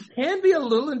 It can be a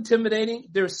little intimidating.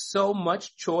 There's so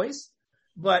much choice,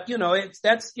 but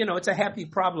it's a happy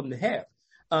problem to have.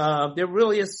 There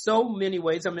really is so many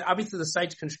ways. Obviously the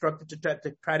site's constructed to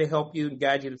try to help you and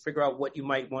guide you to figure out what you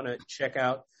might want to check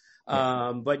out.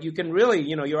 But you can really,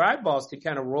 your eyeballs can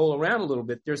kind of roll around a little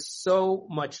bit. There's so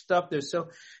much stuff.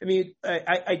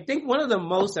 I think one of the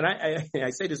most, and I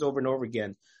say this over and over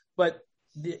again, but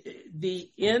the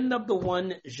end of the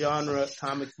one genre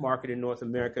comics market in North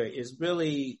America is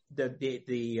really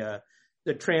the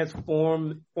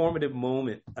transformative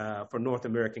moment for North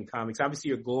American comics. Obviously,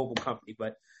 you're a global company,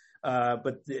 but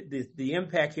the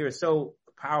impact here is so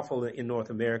powerful in North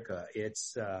America.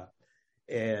 It's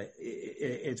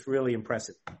really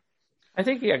impressive. I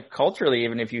think, culturally,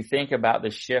 even if you think about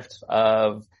the shift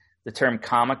of the term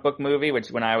comic book movie,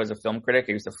 which when I was a film critic,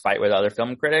 I used to fight with other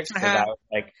film critics. Because I was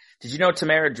like, did you know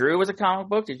Tamara Drew was a comic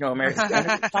book? Did you know American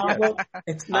Standard was a comic book?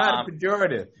 It's not a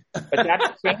pejorative. But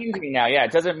that's changing now. Yeah,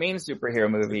 it doesn't mean superhero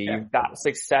movie. Yeah. You've got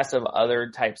success of other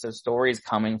types of stories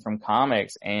coming from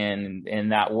comics. And in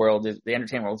that world, the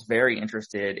entertainment world is very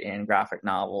interested in graphic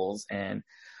novels and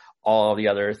all the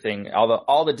other things,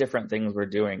 all the different things we're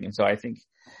doing. And so I think,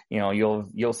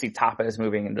 you'll see Tapas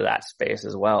moving into that space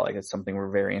as well. Like, it's something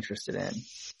we're very interested in.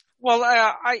 Well,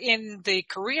 in the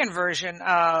Korean version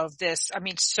of this,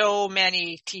 so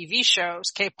many TV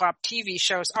shows, K-pop TV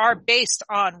shows are based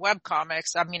on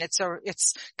webcomics.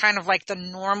 It's kind of like the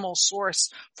normal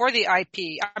source for the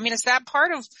IP. Is that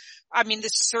part of,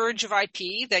 this surge of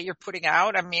IP that you're putting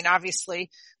out? Obviously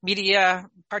media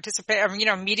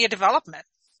media development.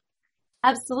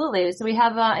 Absolutely. So we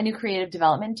have a new creative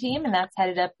development team, and that's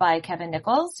headed up by Kevin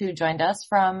Nichols, who joined us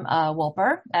from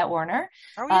Wolper at Warner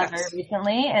very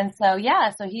recently. And so,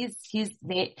 he's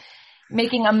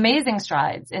making amazing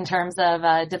strides in terms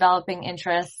of developing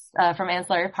interests from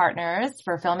ancillary partners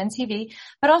for film and TV.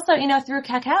 But also, through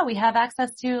Kakao, we have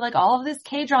access to like all of this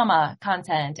K-drama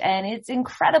content, and it's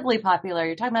incredibly popular.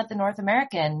 You're talking about the North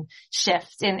American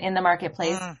shift in the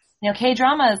marketplace.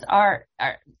 K-dramas are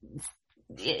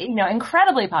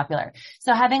incredibly popular.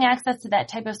 So having access to that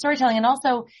type of storytelling, and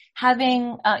also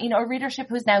having, a readership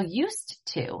who's now used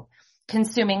to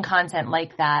consuming content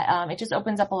like that, it just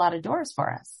opens up a lot of doors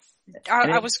for us.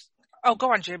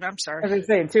 Go on, Jim. I'm sorry. I was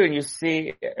saying too, and you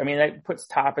see, that puts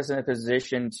Tapas in a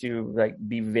position to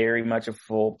be very much a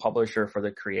full publisher for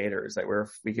the creators. That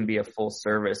we can be a full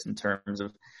service in terms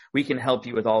of, we can help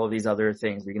you with all of these other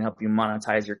things. We can help you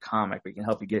monetize your comic. We can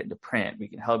help you get it into print. We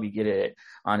can help you get it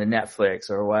onto Netflix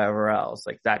or whatever else.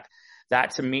 Like that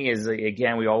to me is,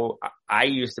 again, I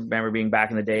used to remember being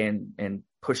back in the day and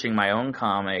pushing my own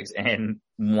comics and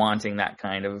wanting that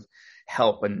kind of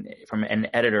help and from an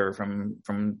editor,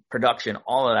 from production,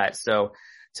 all of that. So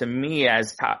to me,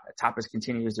 as Tapas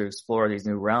continues to explore these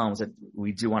new realms, that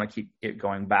we do want to keep it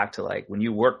going back to, like, when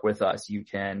you work with us, you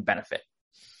can benefit.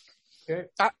 Okay.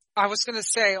 I was going to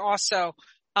say also,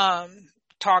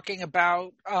 talking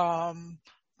about,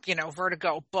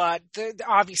 Vertigo, but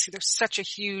obviously there's such a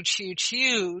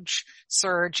huge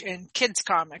surge in kids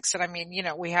comics. And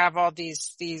we have all the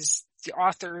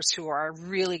authors who are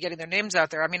really getting their names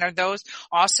out there. Are those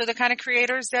also the kind of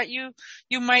creators that you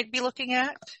might be looking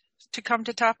at to come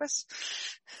to Tapas?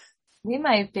 We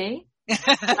might be.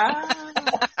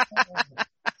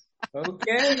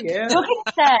 Okay, yeah. Who can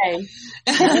say?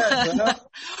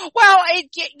 Well,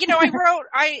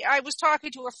 I was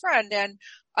talking to a friend, and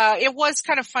it was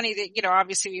kind of funny that,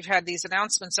 obviously we've had these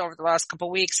announcements over the last couple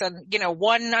of weeks, and,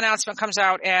 one announcement comes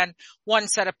out and one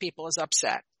set of people is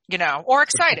upset, or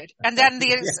excited. And then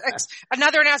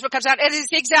another announcement comes out and it's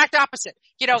the exact opposite.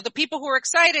 The people who are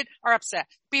excited are upset.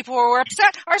 People who are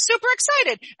upset are super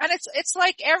excited. And it's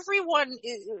like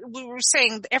we were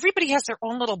saying, everybody has their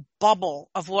own little bubble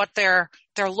of what they're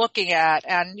looking at.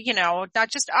 And, not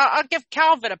just, I'll give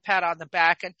Calvin a pat on the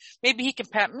back, and maybe he can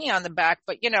pat me on the back.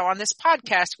 But, on this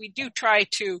podcast, we do try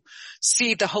to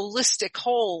see the holistic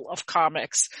whole of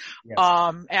comics. Yes.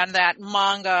 And that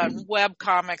manga and web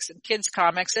comics and kids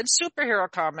comics and superhero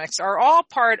comics are all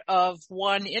part of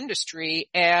one industry.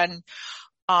 And,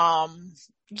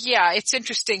 it's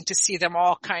interesting to see them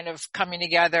all kind of coming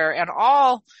together and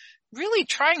all really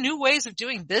trying new ways of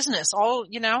doing business, all,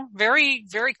 very,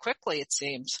 very quickly, it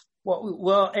seems.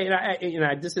 Well,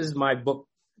 and this is my book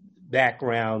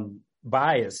background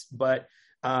bias, but,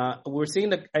 we're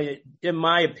seeing in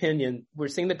my opinion, we're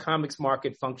seeing the comics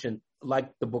market function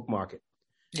like the book market.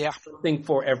 Yeah. Something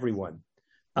for everyone.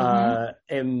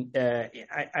 Mm-hmm.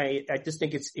 I just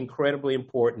think it's incredibly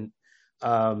important,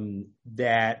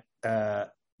 that,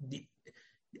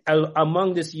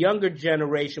 among this younger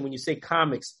generation, when you say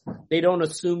comics, they don't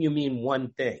assume you mean one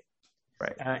thing.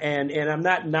 Right. And I'm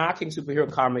not knocking superhero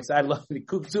comics. I love the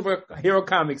superhero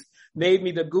comics made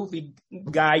me the goofy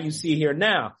guy you see here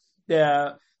now.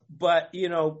 But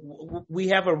we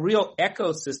have a real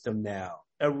ecosystem now,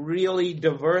 a really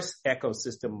diverse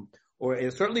ecosystem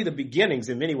or certainly the beginnings.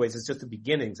 In many ways, it's just the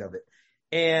beginnings of it.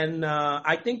 And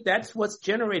I think that's what's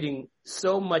generating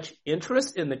so much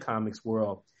interest in the comics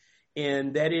world,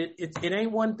 and that it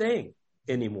ain't one thing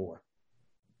anymore.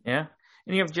 Yeah.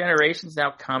 And you have generations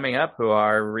now coming up who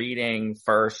are reading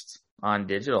first on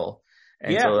digital.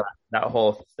 And so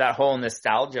that whole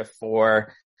nostalgia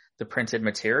for the printed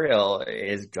material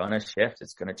is going to shift.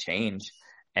 It's going to change.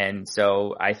 And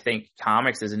so I think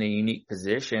comics is in a unique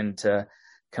position to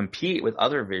compete with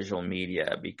other visual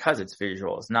media because it's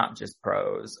visual. It's not just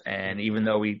prose. And even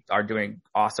though we are doing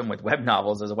awesome with web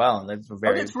novels as well. And that's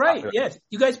that's right. Popular. Yes.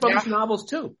 You guys publish novels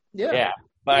too. Yeah. Yeah.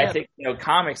 But I think,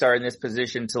 comics are in this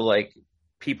position to like,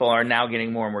 people are now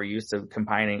getting more and more used to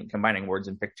combining words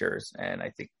and pictures. And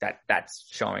I think that's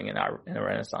showing in a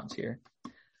renaissance here.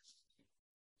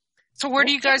 So where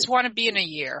do you guys want to be in a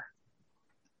year?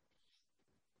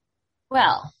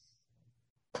 Well,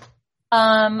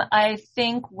 I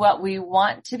think what we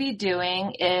want to be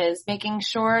doing is making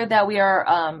sure that we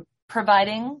are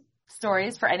providing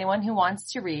stories for anyone who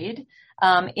wants to read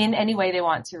in any way they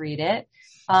want to read it.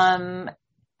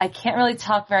 I can't really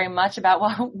talk very much about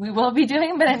what we will be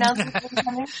doing, but announcements will be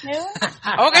coming soon.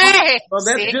 Okay. Well,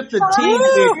 that's just the tease.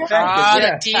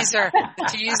 The teaser. The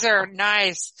teaser.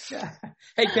 Nice.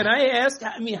 Hey, can I ask,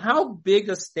 how big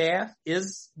a staff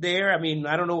is there? I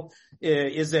don't know.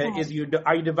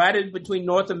 Are you divided between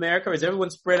North America, or is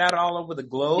everyone spread out all over the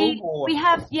globe? We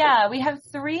have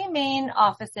 3 main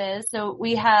offices. So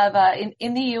we have,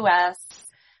 in the U.S.,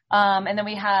 and then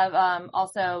we have,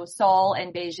 also Seoul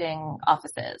and Beijing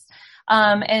offices.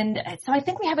 And so I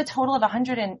think we have a total of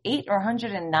 108 or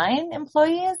 109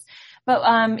 employees, but,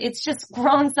 it's just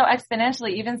grown so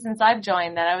exponentially even since I've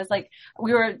joined that I was like,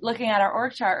 we were looking at our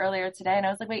org chart earlier today and I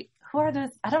was like, wait, who are those?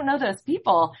 I don't know those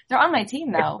people. They're on my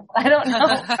team though. I don't know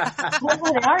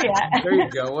who they are yet. There you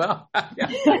go. Well, yeah.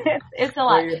 It's a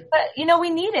lot, but we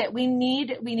need it. We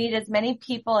need as many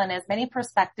people and as many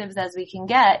perspectives as we can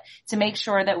get to make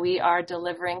sure that we are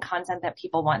delivering content that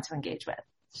people want to engage with.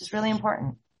 It's just really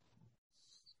important.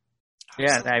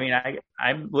 Yeah.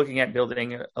 I'm looking at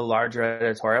building a larger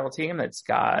editorial team that's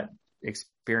got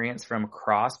experience from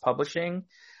cross publishing.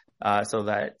 So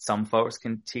that some folks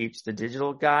can teach the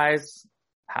digital guys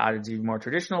how to do more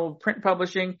traditional print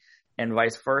publishing and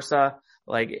vice versa.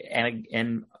 And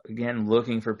again,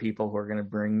 looking for people who are going to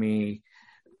bring me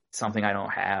something I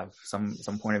don't have,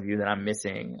 some point of view that I'm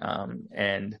missing.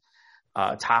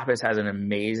 Tapas has an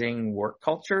amazing work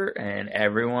culture and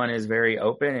everyone is very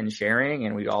open and sharing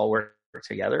and we all work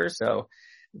together. So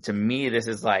to me, this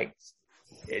is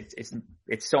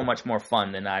it's so much more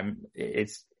fun than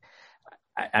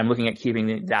I'm looking at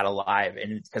keeping that alive,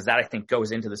 and because that I think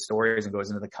goes into the stories and goes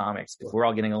into the comics. If we're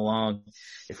all getting along,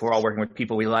 if we're all working with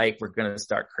people we like, we're going to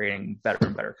start creating better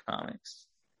and better comics.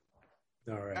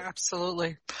 All right.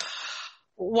 Absolutely.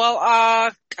 Well,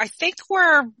 I think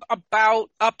we're about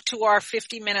up to our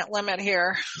 50-minute limit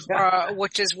here,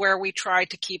 which is where we try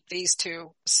to keep these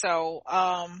two. So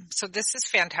this is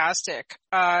fantastic.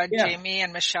 Jamie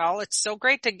and Michelle, it's so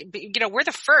great to be, we're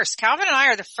the first. Calvin and I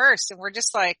are the first, and we're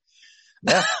just like,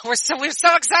 yeah. we're so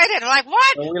excited. We're like,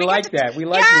 what? Well, we like that. We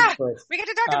like this first. We get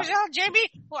to talk to Michelle and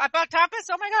Jamie about Tapas.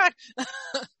 Oh my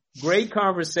God. Great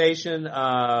conversation.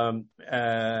 And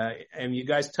you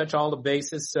guys touch all the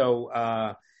bases. So,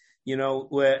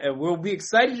 we'll be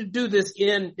excited to do this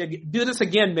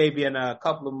again, maybe in a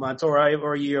couple of months or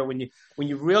a year when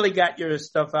you really got your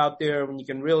stuff out there, when you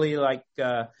can really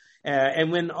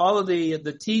and when all of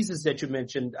the teases that you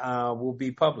mentioned, will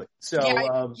be public. So,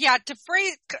 to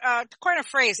coin a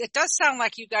phrase, it does sound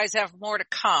like you guys have more to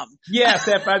come. Yes,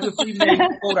 if we may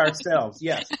quote ourselves.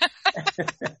 Yes.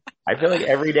 I feel like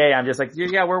every day I'm just like,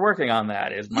 yeah, we're working on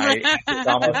that it's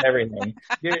almost everything.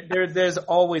 There's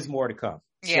always more to come.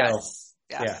 Yes.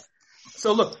 So, yeah.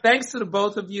 So look, thanks to the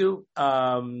both of you.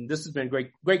 This has been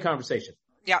great conversation.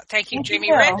 Yeah. Thank you,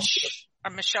 Jamie Rich.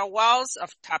 I'm Michelle Wells of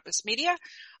Tapas Media.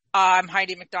 I'm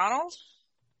Heidi McDonald.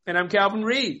 And I'm Calvin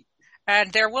Reed.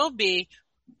 And there will be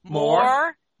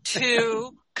more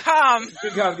to come.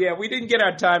 Yeah, we didn't get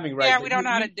our timing right. Yeah, we don't know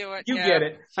how to do it. You get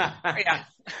it. Yeah.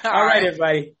 All right,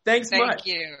 everybody. Thanks much. Thank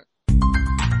you.